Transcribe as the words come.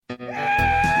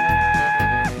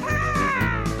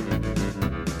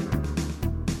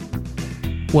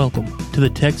Welcome to the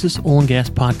Texas Oil and Gas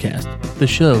Podcast, the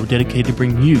show dedicated to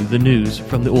bring you the news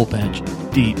from the oil patch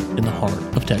deep in the heart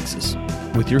of Texas,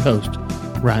 with your hosts,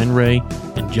 Ryan Ray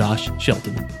and Josh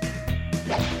Shelton.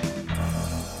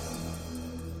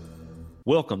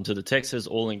 Welcome to the Texas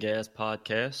Oil and Gas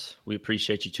Podcast. We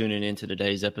appreciate you tuning in to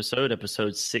today's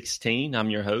episode 16. I'm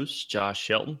your host, Josh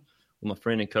Shelton, with my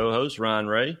friend and co-host, Ryan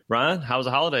Ray. Ryan, how was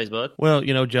the holidays, bud? Well,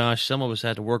 you know, Josh, some of us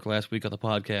had to work last week on the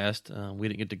podcast. We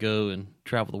didn't get to go and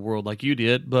travel the world like you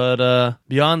did, but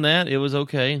beyond that, it was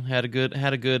okay. Had a good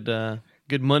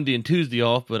Monday and Tuesday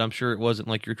off, but I'm sure it wasn't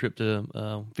like your trip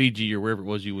to Fiji or wherever it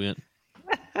was you went.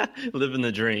 Living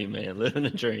the dream, man. Living the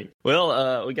dream.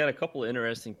 Well, we got a couple of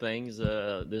interesting things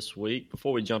this week.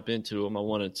 Before we jump into them, I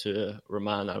wanted to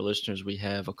remind our listeners we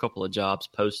have a couple of jobs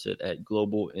posted at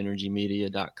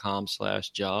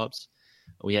globalenergymedia.com/jobs.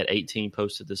 We had 18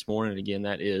 posted this morning. Again,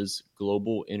 that is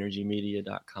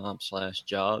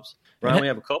globalenergymedia.com/jobs. Brian, we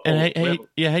have a couple. And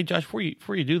hey, Josh,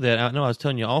 before you do that, I know I was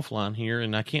telling you offline here,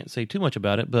 and I can't say too much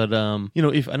about it, but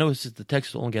if I know this is the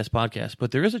Texas Oil and Gas Podcast,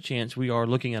 but there is a chance we are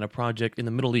looking at a project in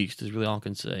the Middle East, is really all I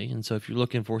can say. And so if you're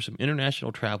looking for some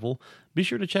international travel, be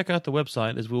sure to check out the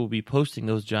website, as we will be posting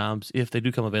those jobs if they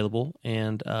do come available.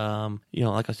 And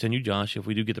like I said, Josh, if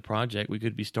we do get the project, we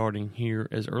could be starting here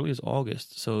as early as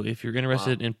August. So if you're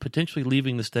interested in potentially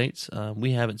leaving the States,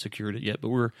 we haven't secured it yet, but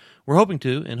we're hoping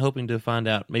to find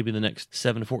out maybe in the next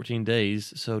 7 to 14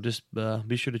 days. So just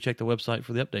be sure to check the website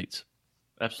for the updates.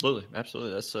 Absolutely.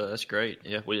 That's great.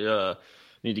 Yeah, we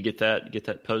need to get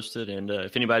that posted. And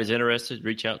if anybody's interested,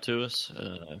 reach out to us.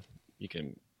 You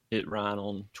can hit Ryan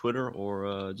on Twitter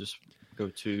or just go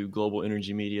to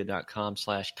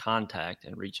globalenergymedia.com/contact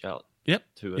and reach out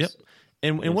to us. Yep.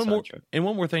 And one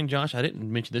more thing, Josh, I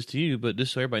didn't mention this to you, but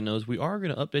just so everybody knows, we are going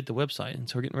to update the website, and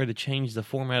so we're getting ready to change the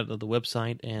format of the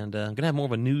website, and going to have more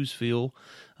of a news feel.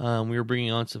 We are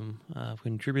bringing on some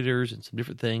contributors and some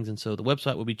different things, and so the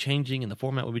website will be changing, and the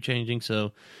format will be changing.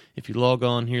 So if you log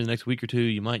on here in the next week or two,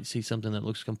 you might see something that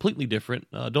looks completely different.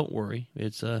 Don't worry,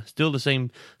 it's still the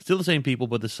same people,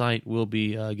 but the site will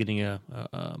be getting a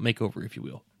makeover, if you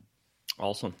will.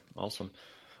 Awesome.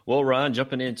 Well, Ryan,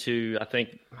 jumping into, I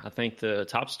think the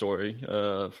top story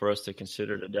for us to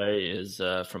consider today is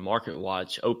from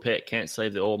MarketWatch. OPEC can't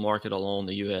save the oil market alone.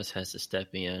 The U.S. has to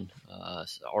step in.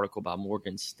 It's an article by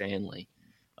Morgan Stanley.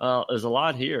 There's a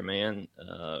lot here, man,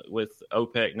 with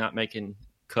OPEC not making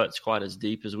cuts quite as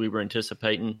deep as we were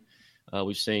anticipating.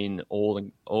 We've seen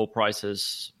oil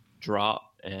prices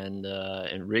drop, and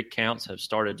rig counts have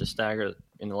started to stagger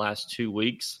in the last 2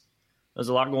 weeks. There's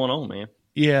a lot going on, man.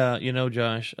 Yeah,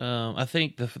 Josh, I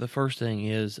think the first thing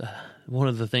is one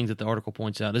of the things that the article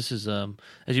points out. This is, as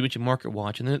you mentioned,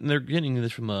 MarketWatch, and they're getting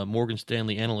this from a Morgan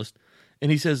Stanley analyst.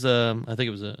 And he says, I think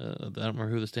it was I don't remember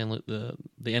who the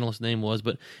analyst name was,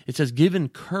 but it says given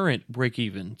current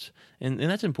break-evens, and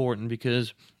that's important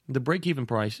because the break-even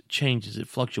price changes; it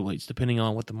fluctuates depending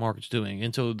on what the market's doing.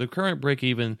 And so the current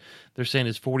break-even they're saying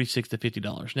is $46 to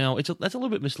 $50. Now that's a little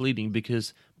bit misleading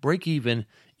because break-even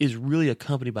is really a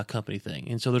company-by-company thing,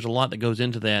 and so there's a lot that goes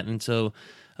into that. And so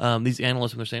these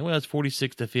analysts, when they're saying, well, it's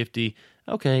 46 to 50,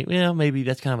 okay, yeah, maybe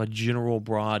that's kind of a general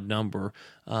broad number,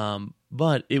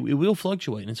 but it will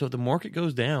fluctuate. And so if the market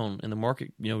goes down and the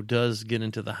market does get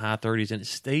into the high 30s and it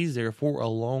stays there for a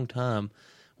long time,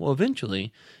 well,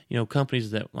 eventually,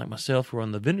 companies that like myself who are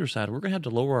on the vendor side, we're going to have to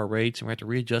lower our rates and we're going to have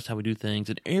to readjust how we do things,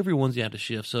 and everyone's going to have to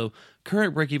shift. So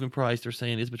current break-even price, they're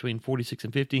saying, is between 46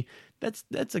 and 50.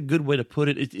 That's a good way to put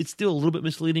it. It's still a little bit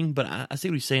misleading, but I see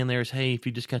what he's saying there is, hey, if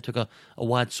you just kind of took a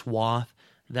wide swath,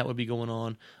 that would be going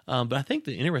on. But I think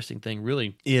the interesting thing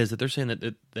really is that they're saying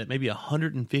that maybe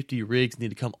 150 rigs need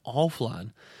to come offline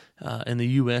in the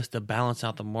U.S. to balance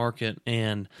out the market,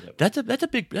 and that's a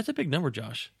big number,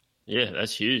 Josh. Yeah,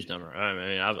 that's a huge number. I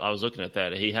mean, I was looking at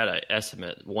that. He had an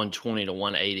estimate 120 to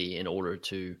 180 in order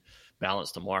to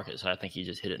balance the market. So I think he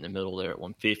just hit it in the middle there at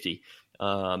 150.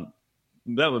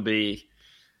 That would be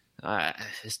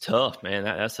it's tough, man.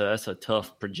 That's a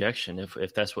tough projection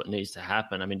if that's what needs to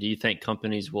happen. I mean, do you think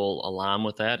companies will align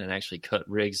with that and actually cut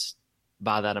rigs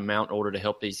by that amount in order to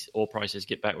help these oil prices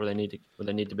get back where they need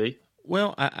to be?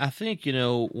 Well, I think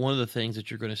one of the things that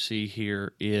you're going to see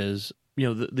here is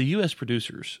the U.S.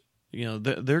 producers.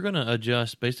 They're going to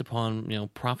adjust based upon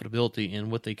profitability and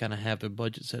what they kind of have their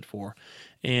budget set for.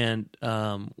 And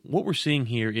what we're seeing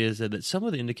here is that some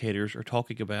of the indicators are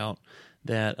talking about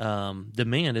that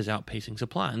demand is outpacing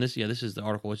supply. And this is the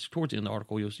article. It's towards the end of the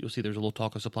article. You'll see there's a little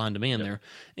talk of supply and demand there.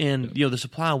 And the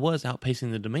supply was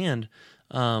outpacing the demand,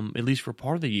 at least for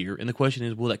part of the year. And the question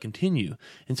is, will that continue?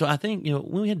 And so I think,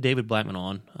 when we had David Blackman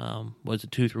on, was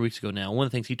it 2-3 weeks ago now, one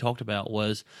of the things he talked about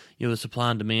was, the supply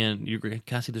and demand. You're going to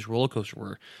kind of see this roller coaster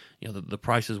where, the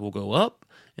prices will go up,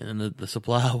 and then the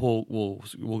supply will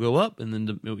go up, and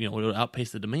then it'll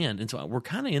outpace the demand. And so we're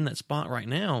kind of in that spot right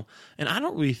now. And I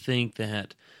don't really think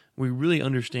that we really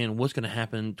understand what's going to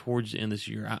happen towards the end of this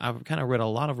year. I've kind of read a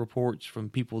lot of reports from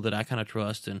people that I kind of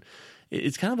trust, and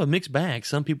it's kind of a mixed bag.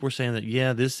 Some people are saying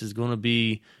that, this is going to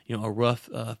be, a rough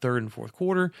third and fourth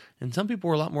quarter, and some people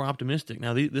are a lot more optimistic.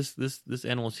 Now, this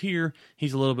analyst here,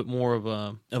 he's a little bit more of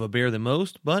a bear than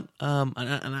most, but and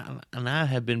I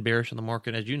have been bearish on the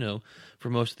market, as you know, for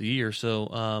most of the year.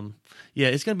 So,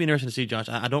 it's going to be interesting to see, Josh.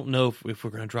 I don't know if we're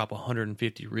going to drop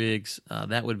 150 rigs.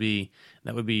 That would be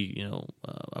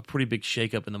a pretty big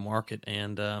shakeup in the market,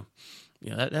 and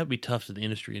that would be tough to the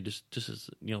industry, and just as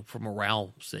for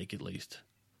morale's sake at least.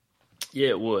 Yeah,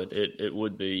 it would. It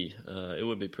would be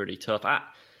pretty tough. I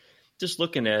just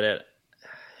looking at it,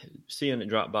 seeing it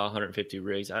drop by 150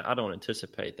 rigs. I don't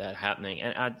anticipate that happening.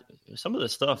 And some of the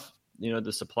stuff,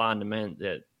 the supply and demand,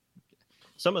 that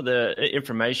some of the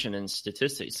information and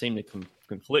statistics seem to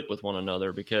conflict with one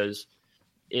another, because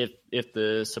if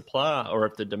the supply or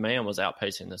if the demand was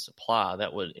outpacing the supply,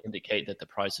 that would indicate that the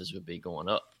prices would be going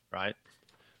up, right?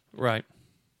 Right.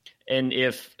 And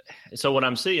so what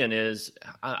I'm seeing is,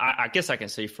 I guess I can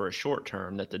see for a short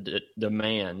term that the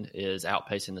demand is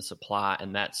outpacing the supply,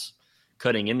 and that's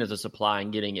cutting into the supply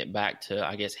and getting it back to,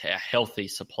 I guess, healthy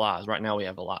supplies. Right now we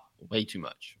have way too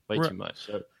much.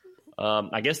 So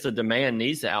I guess the demand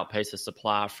needs to outpace the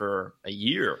supply for a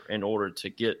year in order to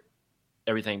get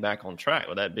everything back on track.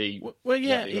 Would that be? Well,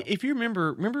 yeah. If you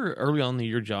remember early on in the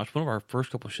year, Josh, one of our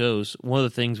first couple of shows, one of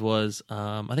the things was,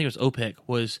 I think it was OPEC,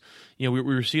 was, we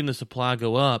were seeing the supply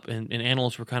go up, and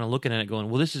analysts were kind of looking at it going,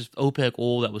 well, this is OPEC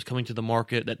oil that was coming to the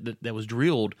market that was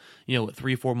drilled,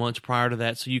 3-4 months prior to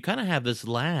that. So you kind of have this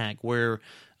lag where,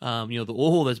 the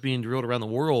oil that's being drilled around the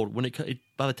world, when it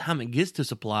by the time it gets to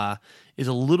supply, is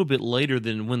a little bit later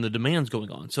than when the demand's going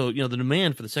on. So, the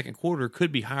demand for the second quarter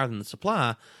could be higher than the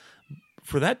supply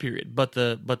for that period, but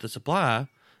the supply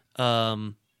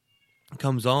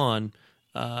comes on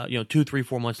 2, 3,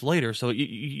 4 months later. So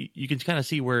you can kind of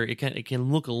see where it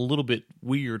can look a little bit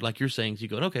weird, like you're saying. So you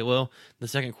go, okay, well, the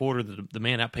second quarter the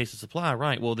demand outpaces supply,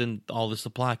 right? Well, then all the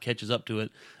supply catches up to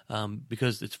it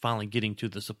because it's finally getting to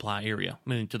the supply area,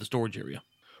 to the storage area.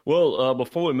 Well,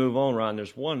 before we move on, Ryan,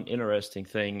 there's one interesting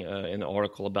thing in the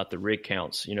article about the rig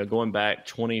counts. Going back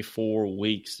 24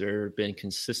 weeks, there have been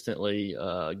consistently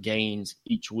gains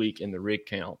each week in the rig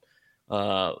count.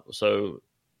 So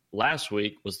last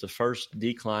week was the first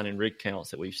decline in rig counts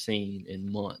that we've seen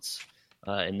in months.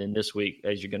 And then this week,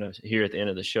 as you're going to hear at the end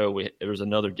of the show, there was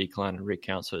another decline in rig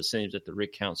counts. So it seems that the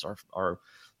rig counts are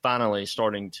finally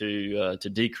starting to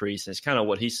decrease. And it's kind of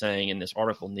what he's saying in this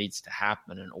article needs to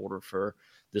happen in order for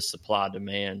this supply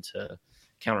demand to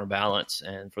counterbalance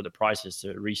and for the prices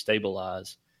to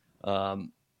restabilize.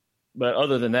 But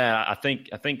other than that, I think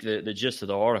the gist of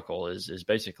the article is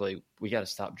basically we got to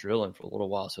stop drilling for a little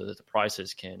while so that the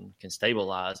prices can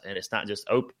stabilize. And it's not just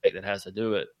OPEC that has to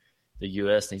do it. The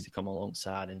U.S. needs to come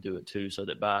alongside and do it too, so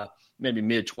that by maybe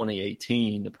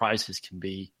mid-2018, the prices can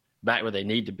be back where they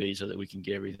need to be so that we can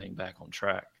get everything back on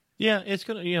track. Yeah, it's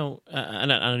gonna, I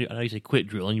know you say quit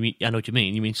drilling. I know what you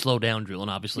mean. You mean slow down drilling,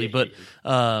 obviously. But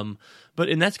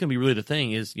that's gonna be really the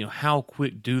thing is, how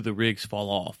quick do the rigs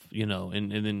fall off?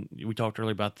 And then we talked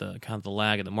earlier about the kind of the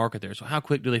lag in the market there. So how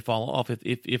quick do they fall off?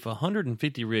 If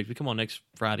 150 rigs, we come on next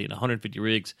Friday and 150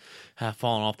 rigs have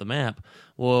fallen off the map,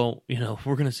 well,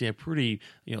 we're gonna see a pretty,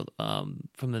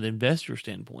 from the investor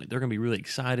standpoint, they're gonna be really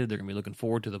excited. They're gonna be looking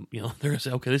forward to they're gonna say,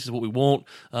 okay, this is what we want.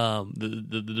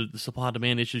 The supply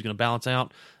demand issue is gonna balance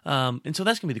out. And so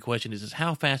that's gonna be the question: is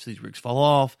how fast do these rigs fall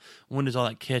off? When does all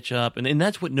that catch up? And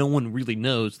that's what no one really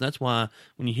knows. That's why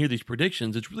when you hear these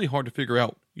predictions, it's really hard to figure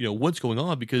out what's going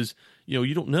on, because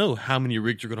you don't know how many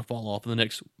rigs are going to fall off in the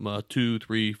next 2,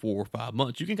 3, 4, 5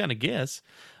 months. You can kind of guess,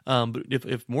 but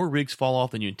if more rigs fall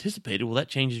off than you anticipated, well, that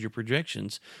changes your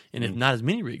projections. And if not as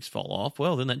many rigs fall off,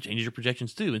 well, then that changes your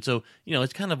projections too. And so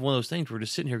it's kind of one of those things where we're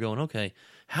just sitting here going, okay,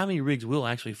 how many rigs will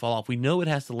actually fall off? We know it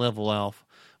has to level off.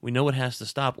 We know it has to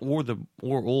stop, or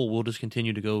oil will just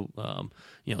continue to go.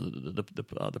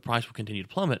 The price will continue to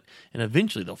plummet, and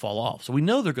eventually they'll fall off. So we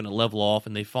know they're going to level off,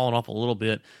 and they've fallen off a little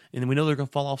bit, and then we know they're going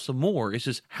to fall off some more. It's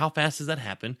just how fast does that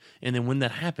happen? And then when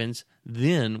that happens,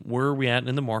 then where are we at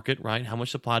in the market, right? How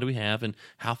much supply do we have, and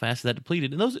how fast is that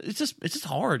depleted? And those, it's just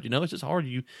hard, It's just hard.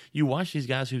 You watch these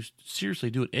guys who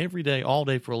seriously do it every day, all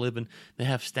day for a living. They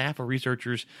have staff of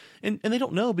researchers, and they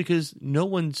don't know because no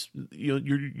one's,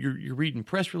 you're reading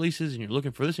press releases and you're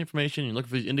looking for this information, and you're looking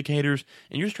for these indicators,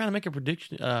 and you're just trying to make a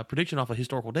prediction off of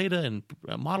historical data and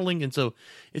modeling, and so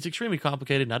it's extremely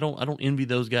complicated. And I don't envy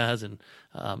those guys, and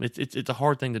it's a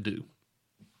hard thing to do.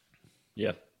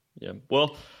 Yeah.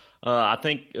 Well, I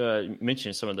think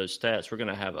mentioning some of those stats, we're going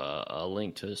to have a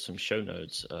link to some show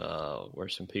notes where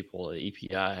some people at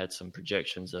EPI had some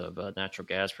projections of natural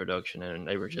gas production, and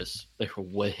they were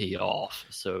way off.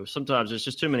 So sometimes there's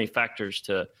just too many factors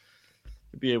to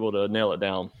be able to nail it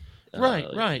down.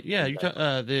 Right. Yeah, you talk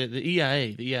the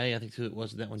EIA. The EIA, I think who it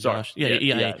was that one, Josh. Sorry.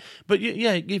 Yeah, EIA. But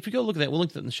yeah, if you go look at that, we'll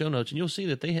link that in the show notes, and you'll see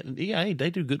that the EIA, they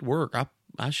do good work.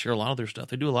 I share a lot of their stuff.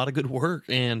 They do a lot of good work,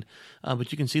 and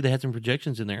but you can see they had some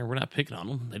projections in there. We're not picking on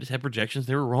them. They just had projections.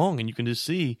 They were wrong, and you can just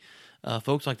see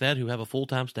folks like that who have a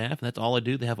full-time staff, and that's all they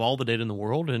do. They have all the data in the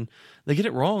world, and they get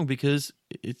it wrong because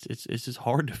it's just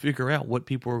hard to figure out what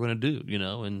people are going to do,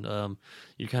 And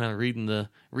you're kind of reading the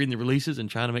releases and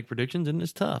trying to make predictions, and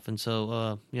it's tough. And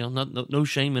so no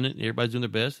shame in it. Everybody's doing their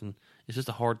best, and it's just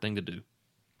a hard thing to do.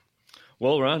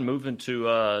 Well, Ryan, moving to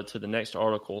the next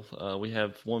article, we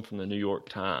have one from the New York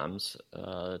Times.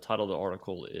 The title of the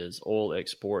article is "Oil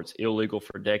Exports Illegal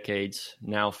for Decades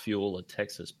Now Fuel a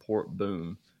Texas Port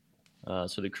Boom."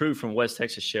 So the crude from West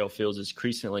Texas shale fields is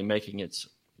increasingly making its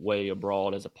way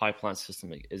abroad as a pipeline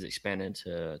system is expanding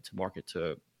to market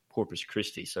to Corpus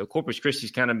Christi. So Corpus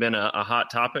Christi's kind of been a hot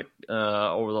topic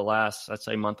over the last, I'd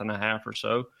say, month and a half or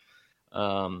so.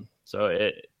 So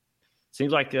it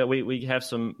seems like we have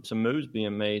some moves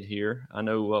being made here. I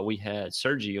know we had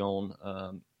Sergi on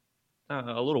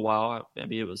a little while,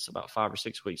 maybe it was about 5 or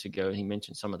 6 weeks ago. He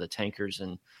mentioned some of the tankers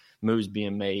and moves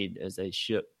being made as they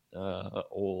ship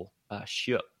oil by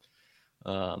ship.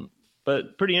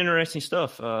 But pretty interesting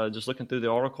stuff. Just looking through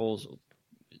the articles,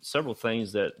 several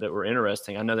things that were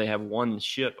interesting. I know they have one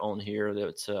ship on here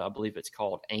that's I believe it's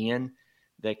called Anne,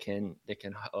 that can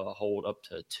hold up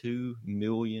to 2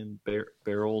 million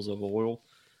barrels of oil.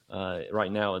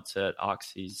 Right now, it's at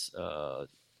Oxy's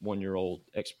 1-year-old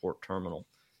export terminal.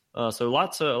 So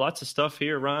lots of stuff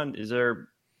here. Ryan,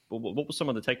 what were some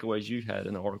of the takeaways you had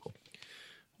in the article?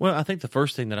 Well, I think the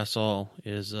first thing that I saw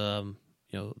is the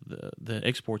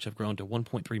exports have grown to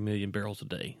 1.3 million barrels a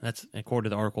day. That's, according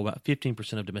to the article, about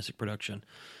 15% of domestic production.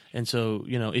 And so,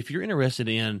 if you're interested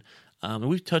in, and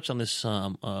we've touched on this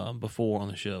some before on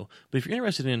the show, but if you're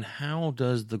interested in how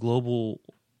does the global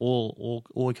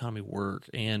oil economy work,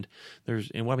 and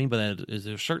what I mean by that is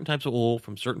there's certain types of oil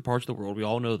from certain parts of the world. We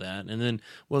all know that. And then,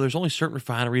 there's only certain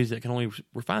refineries that can only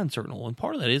refine certain oil. And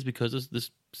part of that is because this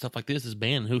stuff like this is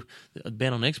ban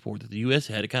on export that the U.S.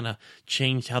 had. It kind of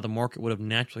changed how the market would have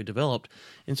naturally developed.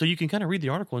 And so you can kind of read the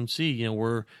article and see,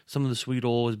 where some of the sweet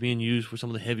oil is being used for some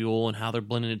of the heavy oil and how they're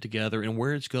blending it together and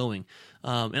where it's going.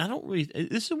 And I don't really,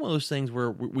 this is one of those things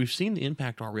where we've seen the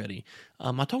impact already.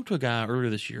 I talked to a guy earlier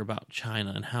this year about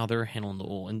China and how they're handling the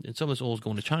oil, and some of this oil is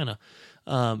going to China.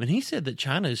 And he said that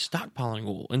China is stockpiling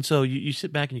oil. And so you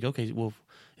sit back and you go, okay, well,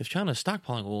 if China is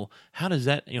stockpiling oil, how does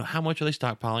that, how much are they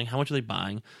stockpiling? How much are they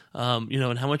buying?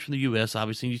 And how much from the U.S.,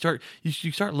 obviously. You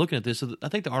start looking at this. So I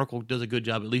think the article does a good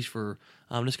job, at least for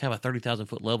just kind of a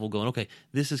 30,000-foot level, going, okay,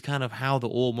 this is kind of how the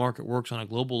oil market works on a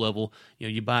global level.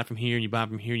 You buy it from here, and you buy it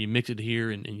from here, and you mix it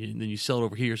here, and then you sell it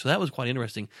over here. So that was quite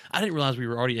interesting. I didn't realize we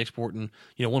were already exporting,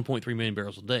 1.3 million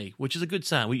barrels a day, which is a good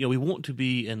sign. We want to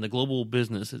be in the global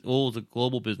business. Oil is a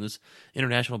global business,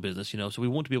 international business, so we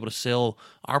want to be able to sell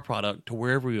our product to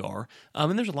wherever we are.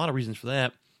 And there's a lot of reasons for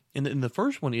that. And the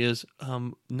first one is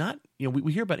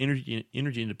we hear about energy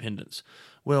independence.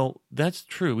 Well, that's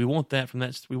true. We want that from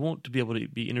that. We want to be able to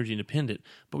be energy independent,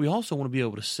 but we also want to be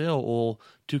able to sell oil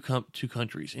to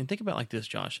countries. And think about it like this,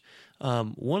 Josh.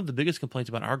 One of the biggest complaints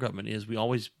about our government is we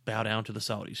always bow down to the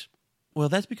Saudis. Well,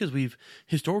 that's because we've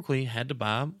historically had to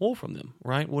buy oil from them,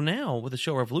 right? Well, now with the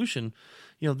Shale Revolution,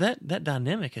 that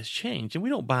dynamic has changed, and we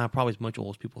don't buy probably as much oil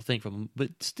as people think from them,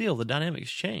 but still the dynamic has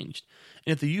changed.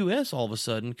 And if the U.S. all of a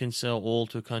sudden can sell oil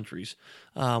to countries,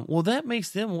 that makes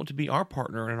them want to be our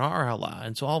partner and our ally.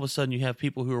 And so all of a sudden you have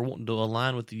people who are wanting to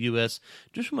align with the U.S.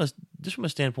 just from a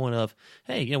standpoint of,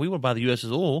 hey, we want to buy the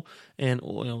U.S.'s oil, and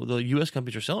the U.S.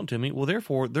 companies are selling to me. Well,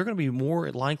 therefore they're going to be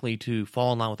more likely to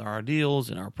fall in line with our ideals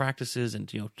and our practices, and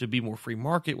to be more free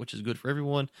market, which is good for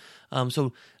everyone.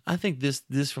 So I think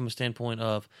this from a standpoint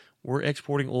of we're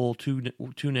exporting oil to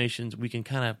two nations. We can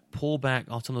kind of pull back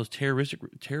on some of those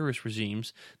terrorist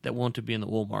regimes that want to be in the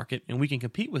oil market, and we can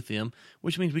compete with them,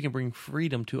 which means we can bring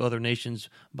freedom to other nations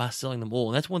by selling them oil.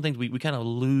 And that's one thing we kind of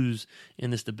lose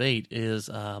in this debate is,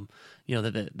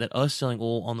 that us selling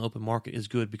oil on the open market is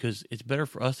good because it's better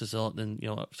for us to sell it than,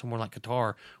 somewhere like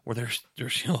Qatar, where there's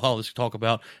all this talk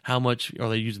about how much are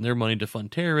they using their money to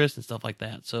fund terrorists and stuff like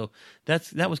that. So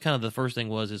that was kind of the first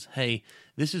thing is, hey,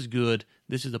 this is good.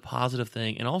 This is a positive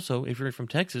thing. And also, if you're from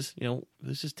Texas,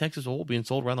 this is Texas oil being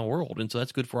sold around the world. And so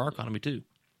that's good for our economy too.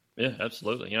 Yeah,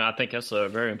 absolutely. I think that's a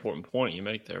very important point you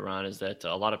make there, Ryan, is that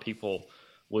a lot of people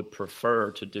would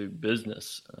prefer to do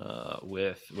business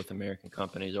with American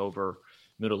companies over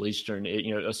Middle Eastern,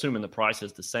 assuming the price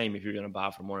is the same if you're going to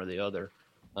buy from one or the other.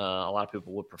 A lot of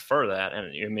people would prefer that.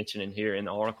 And you're mentioning here in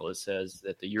the article, it says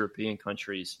that the European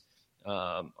countries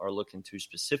are looking to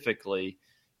specifically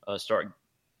start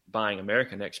buying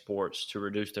American exports to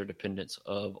reduce their dependence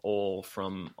of oil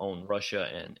on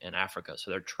Russia and Africa.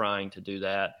 So they're trying to do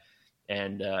that.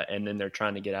 And then they're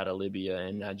trying to get out of Libya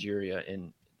and Nigeria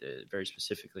and very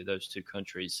specifically those two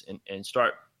countries and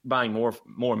start buying more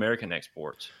American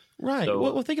exports. Right. So,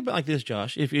 well, think about it like this,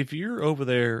 Josh. If you're over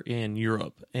there in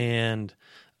Europe and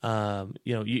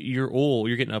your oil,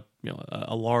 you're getting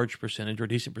a large percentage or a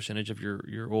decent percentage of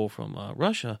your oil from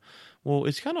Russia. Well,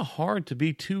 it's kind of hard to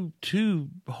be too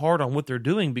hard on what they're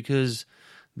doing because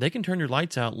they can turn your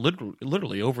lights out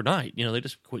literally overnight. They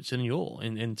just quit sending you oil,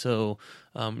 and so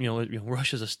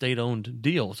Russia's a state-owned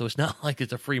deal, so it's not like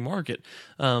it's a free market.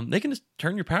 They can just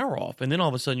turn your power off, and then all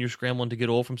of a sudden you're scrambling to get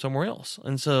oil from somewhere else.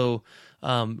 And so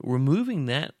removing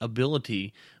that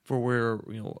ability for where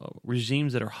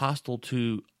regimes that are hostile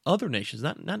to other nations,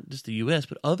 not just the U.S.,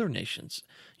 but other nations.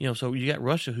 So you got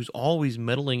Russia, who's always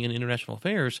meddling in international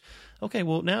affairs. Okay,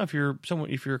 well now if you're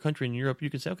a country in Europe, you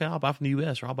can say, okay, I'll buy from the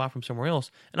U.S. or I'll buy from somewhere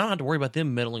else, and I don't have to worry about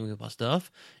them meddling with my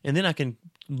stuff. And then I can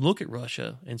look at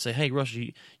Russia and say, hey, Russia,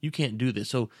 you can't do this.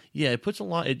 So yeah,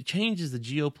 it changes the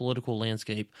geopolitical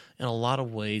landscape in a lot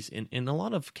of ways, in a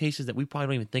lot of cases that we probably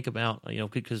don't even think about,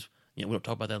 because we don't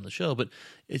talk about that on the show, but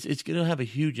it's going to have a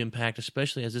huge impact,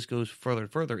 especially as this goes further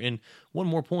and further. And one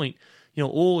more point,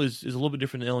 oil is a little bit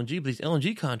different than LNG, but these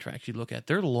LNG contracts you look at,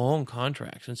 they're long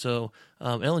contracts. And so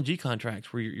LNG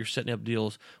contracts where you're setting up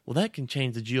deals, well, that can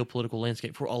change the geopolitical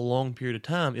landscape for a long period of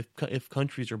time if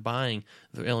countries are buying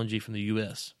their LNG from the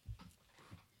U.S.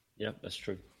 Yeah, that's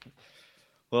true.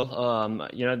 Well,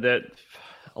 that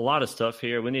a lot of stuff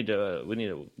here. We need to.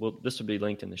 Well, this will be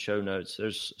linked in the show notes.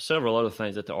 There's several other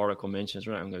things that the article mentions.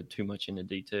 We're not going to go too much into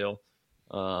detail,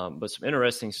 but some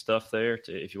interesting stuff there.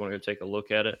 If you want to go take a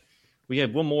look at it, we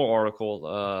have one more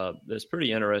article that's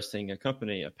pretty interesting. A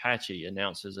company, Apache,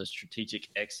 announces a strategic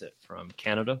exit from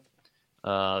Canada.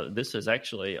 This is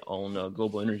actually on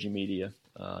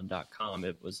globalenergymedia.com.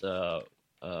 It was a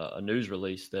news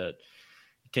release that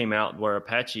came out where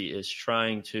Apache is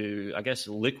trying to, I guess,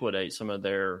 liquidate some of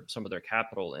their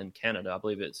capital in Canada. I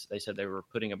believe they said they were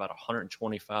putting about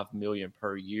 $125 million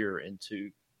per year into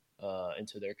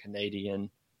their Canadian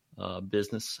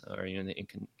business or in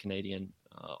Canadian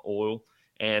oil,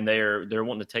 and they're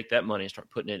wanting to take that money and start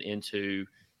putting it into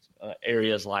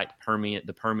areas like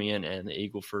the Permian and the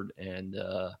Eagle Ford and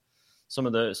some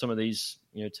of these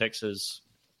Texas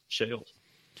shales.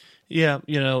 Yeah,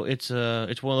 it's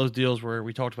one of those deals where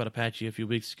we talked about Apache a few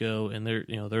weeks ago, and they're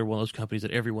one of those companies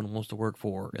that everyone wants to work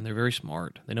for, and they're very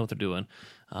smart. They know what they're doing.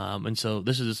 And so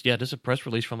this is a press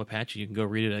release from Apache. You can go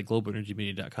read it at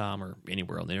globalenergymedia.com or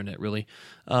anywhere on the internet, really.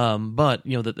 But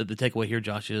the takeaway here,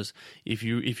 Josh, is if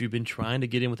you've been trying to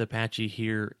get in with Apache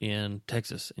here in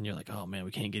Texas, and you're like, oh man,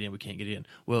 we can't get in.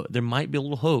 Well, there might be a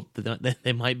little hope that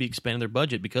they might be expanding their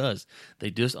budget because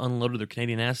they just unloaded their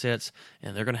Canadian assets,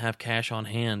 and they're going to have cash on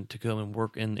hand to go and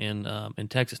work in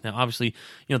Texas. Now, obviously,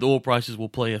 the oil prices will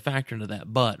play a factor into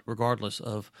that, but regardless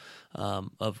of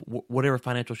whatever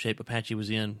financial shape Apache was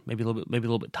in, maybe a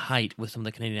little bit tight with some of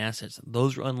the Canadian assets,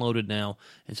 those are unloaded now,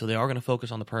 and so they are going to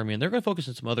focus on the Permian. They're going to focus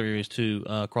in some other areas too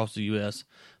across the U.S.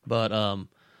 But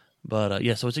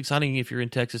yeah, so it's exciting if you're in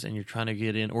Texas and you're trying to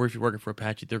get in, or if you're working for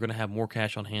Apache, they're going to have more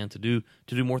cash on hand to do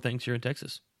more things here in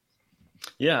Texas.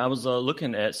 Yeah, I was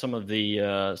looking at some of the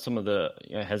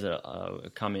has a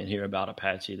comment here about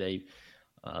Apache. They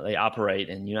operate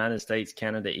in United States,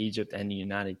 Canada, Egypt, and the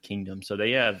United Kingdom. So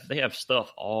they have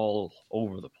stuff all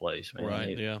over the place. Man.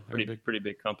 Right. Yeah. Pretty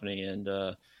big company, and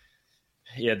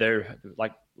they're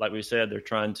like we said, they're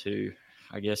trying to,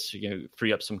 I guess,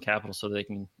 free up some capital so they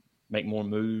can make more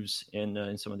moves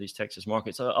in some of these Texas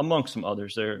markets. Amongst some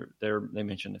others, they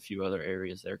mentioned a few other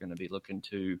areas they're going to be looking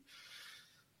to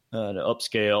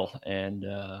upscale and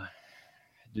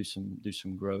do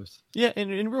some growth. Yeah,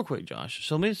 and real quick, Josh.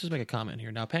 So let's just make a comment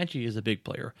here. Now, Apache is a big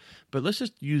player, but let's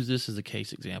just use this as a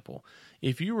case example.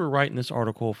 If you were writing this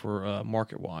article for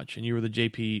MarketWatch and you were the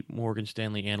J.P. Morgan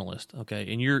Stanley analyst,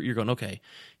 okay, and you're going, okay,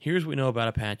 here's what we know about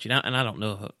Apache. Now, and I don't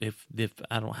know if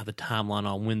I don't have the timeline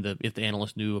on when if the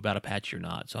analyst knew about Apache or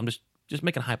not. So I'm just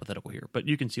making a hypothetical here, but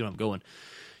you can see what I'm going.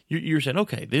 You're saying,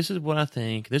 okay, this is what I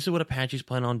think. This is what Apache's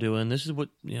plan on doing. This is what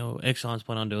Exxon's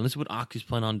plan on doing. This is what Oxy's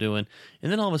plan on doing. And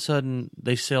then all of a sudden,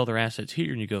 they sell their assets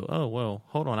here, and you go, oh well,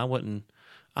 hold on, I wasn't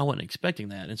expecting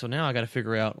that. And so now I got to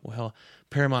figure out, well,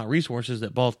 Paramount Resources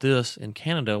that bought this in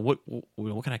Canada, what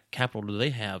kind of capital do they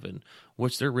have, and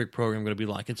what's their rig program going to be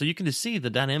like? And so you can just see the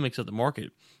dynamics of the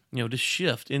market, just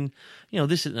shift. And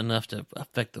this isn't enough to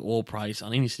affect the oil price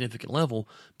on any significant level,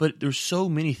 but there's so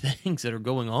many things that are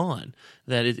going on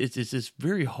that it's just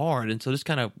very hard. And so this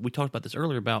we talked about this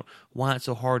earlier about why it's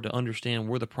so hard to understand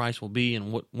where the price will be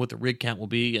and what the rig count will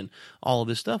be and all of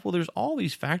this stuff. Well, there's all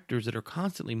these factors that are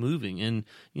constantly moving, and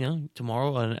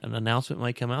tomorrow an announcement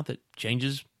might come out that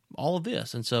changes all of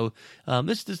this. And so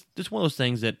this is just one of those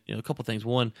things that, a couple of things.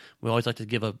 One, we always like to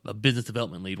give a business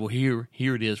development lead. Well, here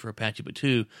it is for Apache. But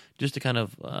two, just to kind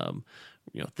of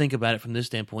think about it from this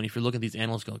standpoint, if you're looking at these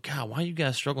analysts going, God, why are you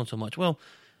guys struggling so much? Well,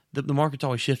 the market's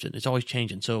always shifting. It's always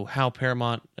changing. So how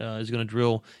Paramount is going to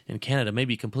drill in Canada may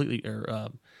be completely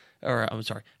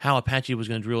how Apache was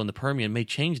going to drill in the Permian may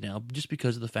change now just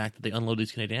because of the fact that they unload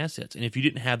these Canadian assets. And if you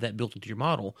didn't have that built into your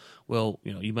model, well,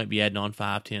 you might be adding on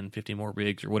 5, 10, 15 more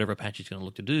rigs or whatever Apache's going to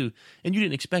look to do, and you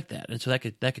didn't expect that. And so that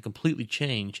could completely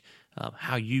change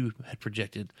how you had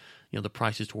projected, the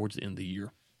prices towards the end of the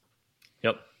year.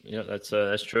 Yep. Yeah,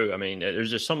 that's true. I mean, there's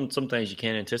just some things you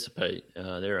can't anticipate.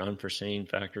 There are unforeseen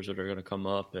factors that are going to come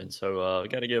up, and so you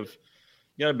got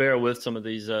to bear with some of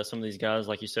these guys.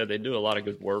 Like you said, they do a lot of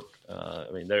good work. I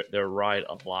mean, they're right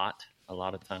a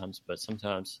lot of times, but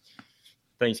sometimes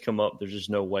things come up. There's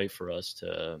just no way for us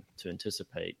to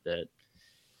anticipate that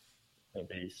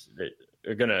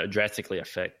they're going to drastically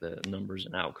affect the numbers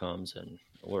and outcomes and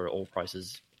where oil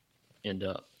prices end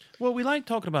up. Well, we like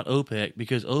talking about OPEC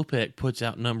because OPEC puts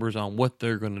out numbers on what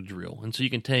they're going to drill. And so you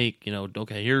can take,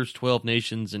 okay, here's 12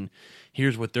 nations and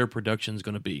here's what their production is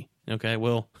going to be. Okay,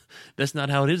 well, that's not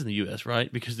how it is in the U.S.,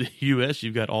 right? Because the U.S.,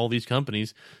 you've got all these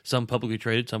companies, some publicly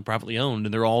traded, some privately owned,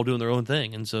 and they're all doing their own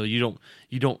thing. And so you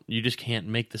just can't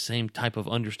make the same type of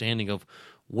understanding of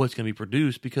what's going to be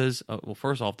produced because, well,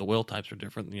 first off, the well types are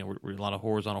different. We're a lot of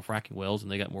horizontal fracking wells,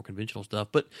 and they got more conventional stuff.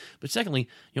 But secondly,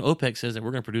 OPEC says that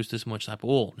we're going to produce this much type of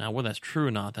oil. Now, whether that's true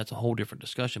or not, that's a whole different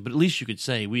discussion. But at least you could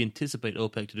say we anticipate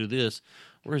OPEC to do this.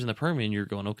 Whereas in the Permian, you're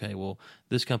going, okay, well,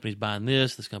 this company's buying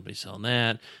this company's selling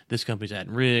that, this company's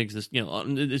adding rigs. This,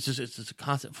 it's just a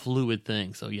constant fluid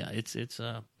thing. So yeah, it's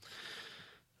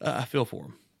I feel for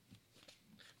them.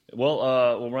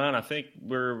 Well, Ryan, I think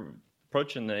we're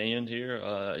approaching the end here.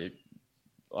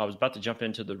 I was about to jump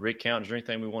into the rig count. Is there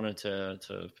anything we wanted to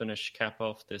cap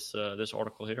off this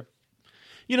article here?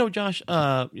 Josh,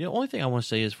 the only thing I want to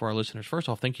say is for our listeners, first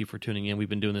off, thank you for tuning in. We've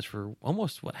been doing this for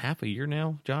almost, half a year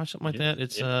now, Josh, something like that.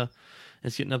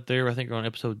 It's getting up there. I think we're on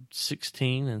episode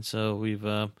 16, and so we've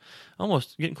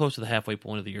almost getting close to the halfway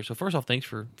point of the year. So first off, thanks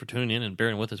for tuning in and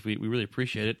bearing with us. We really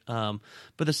appreciate it. But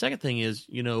the second thing is,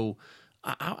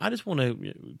 I just want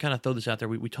to kind of throw this out there.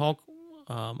 We talk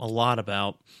a lot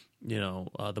about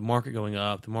the market going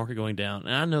up, the market going down.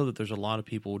 And I know that there's a lot of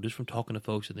people just from talking to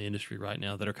folks in the industry right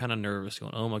now that are kind of nervous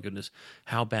going, oh my goodness,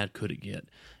 how bad could it get?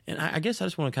 And I guess I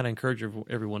just want to kind of encourage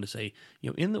everyone to say,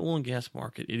 in the oil and gas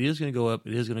market, it is going to go up,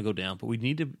 it is going to go down, but we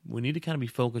need to kind of be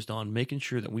focused on making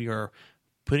sure that we are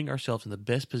putting ourselves in the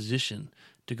best position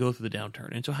to go through the downturn.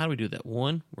 And so how do we do that?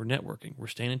 One, we're networking. We're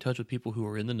staying in touch with people who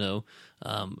are in the know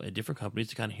at different companies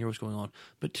to kind of hear what's going on.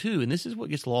 But two, and this is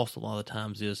what gets lost a lot of the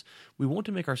times, is we want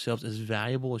to make ourselves as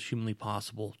valuable as humanly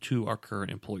possible to our current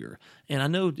employer. And I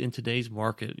know in today's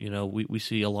market, we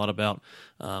see a lot about,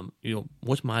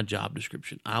 what's my job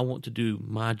description? I want to do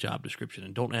my job description,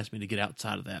 and don't ask me to get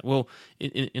outside of that. Well,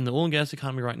 in the oil and gas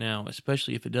economy right now,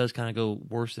 especially if it does kind of go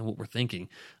worse than what we're thinking,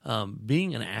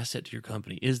 being an asset to your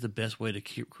company is the best way to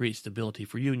create stability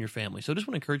for you and your family. So I just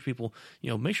want to encourage people,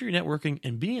 make sure you're networking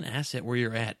and be an asset where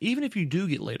you're at. Even if you do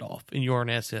get laid off and you are an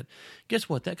asset, guess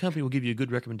what? That company will give you a good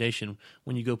recommendation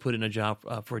when you go put in a job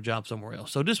for a job somewhere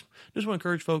else. So just want to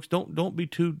encourage folks, don't be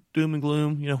too doom and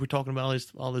gloom. We're talking about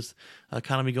all this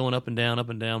economy going up and down,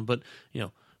 but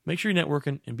make sure you're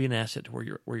networking and be an asset to where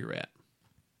you're at.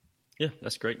 Yeah,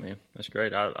 that's great, man. That's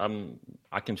great. I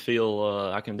can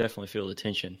definitely feel the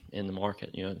tension in the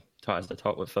market. As I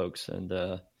talk with folks, and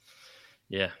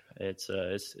it's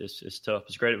tough.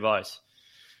 It's great advice.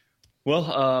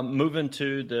 Well, moving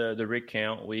to the rig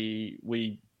count,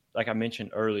 we like I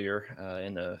mentioned earlier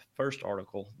in the first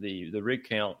article, the rig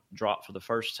count dropped for the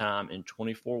first time in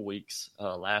 24 weeks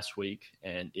last week,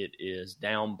 and it is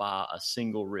down by a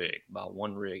single rig, by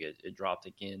one rig. It dropped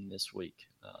again this week.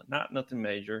 Nothing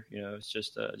major, it's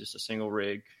just a single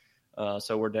rig.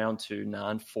 So we're down to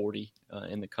 940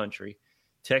 in the country.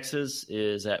 Texas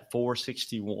is at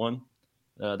 461.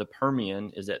 The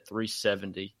Permian is at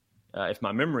 370. If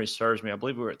my memory serves me, I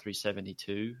believe we were at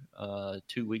 372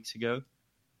 2 weeks ago.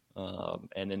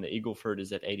 And then the Eagle Ford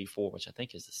is at 84, which I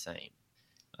think is the same.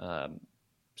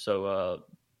 So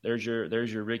there's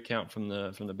your rig count from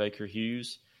the Baker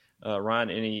Hughes. Ryan,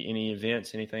 any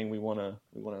events, anything we want to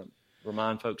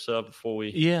remind folks of before we?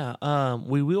 Yeah,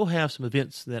 we will have some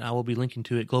events that I will be linking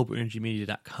to at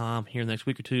globalenergymedia.com here in the next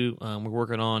week or two. We're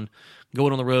working on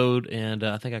going on the road, and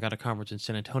I think I got a conference in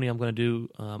San Antonio I'm going to do.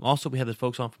 Also, we had the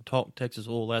folks on from Talk Texas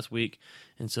Oil last week,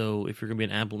 and so if you're going to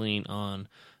be in Abilene on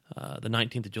the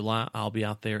 19th of July, I'll be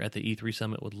out there at the E3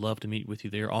 Summit. Would love to meet with you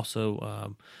there.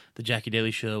 Also, the Jackie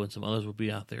Daly Show and some others will be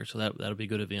out there, so that'll be a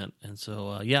good event. And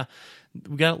so,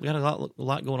 we got a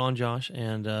lot going on, Josh,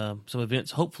 and some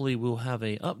events. Hopefully, we'll have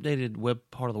a updated web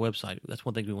part of the website. That's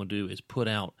one thing we want to do is put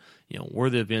out, where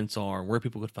the events are, where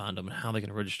people could find them, and how they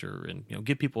can register, and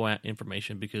give people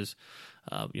information because,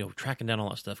 tracking down all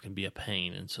that stuff can be a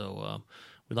pain. And so,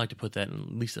 we'd like to put that in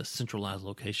at least a centralized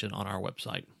location on our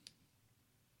website.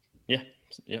 Yeah.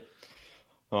 Yep.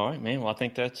 All right, man. Well, I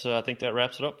think that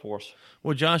wraps it up for us.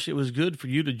 Well, Josh, it was good for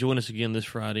you to join us again this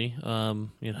Friday.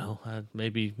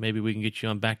 Maybe we can get you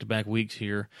on back-to-back weeks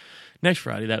here next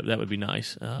Friday. That would be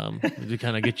nice to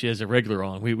kind of get you as a regular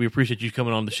on. We appreciate you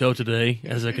coming on the show today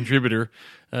as a contributor.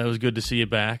 It was good to see you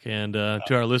back. And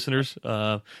to our listeners,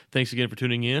 thanks again for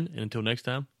tuning in. And until next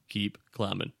time, keep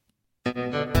climbing.